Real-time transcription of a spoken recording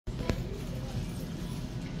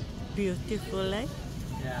Beautiful, eh?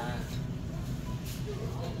 Yeah.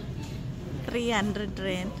 300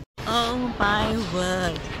 rand. Oh my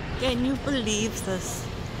word. Can you believe this?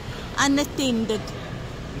 Unattended.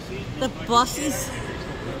 The boss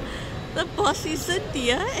isn't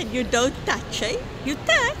here and you don't touch, eh? You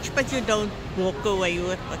touch, but you don't walk away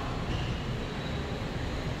with it.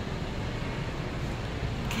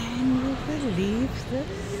 Can you believe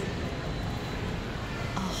this?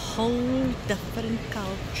 A whole different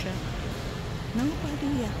culture. Nobody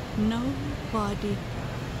here. Nobody.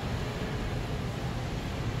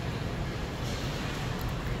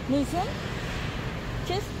 Listen,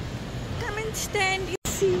 just come and stand, you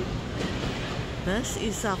see. This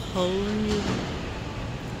is a whole new...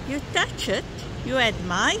 You touch it, you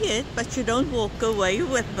admire it, but you don't walk away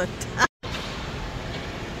with it.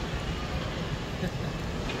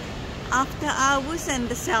 After hours and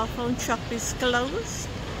the cell phone shop is closed,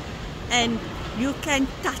 and you can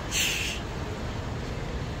touch.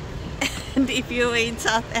 And if you're in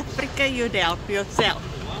South Africa, you'd help yourself.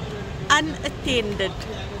 Unattended.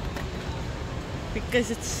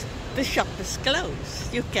 Because the shop is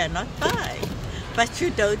closed. You cannot buy. But you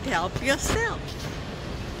don't help yourself.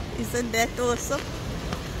 Isn't that awesome?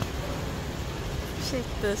 Check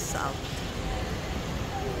this out.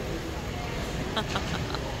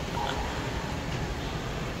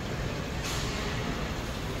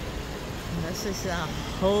 This is a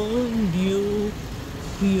whole new,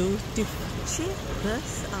 beautiful... Check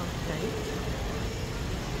this out, eh?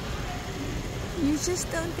 You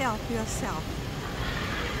just don't help yourself.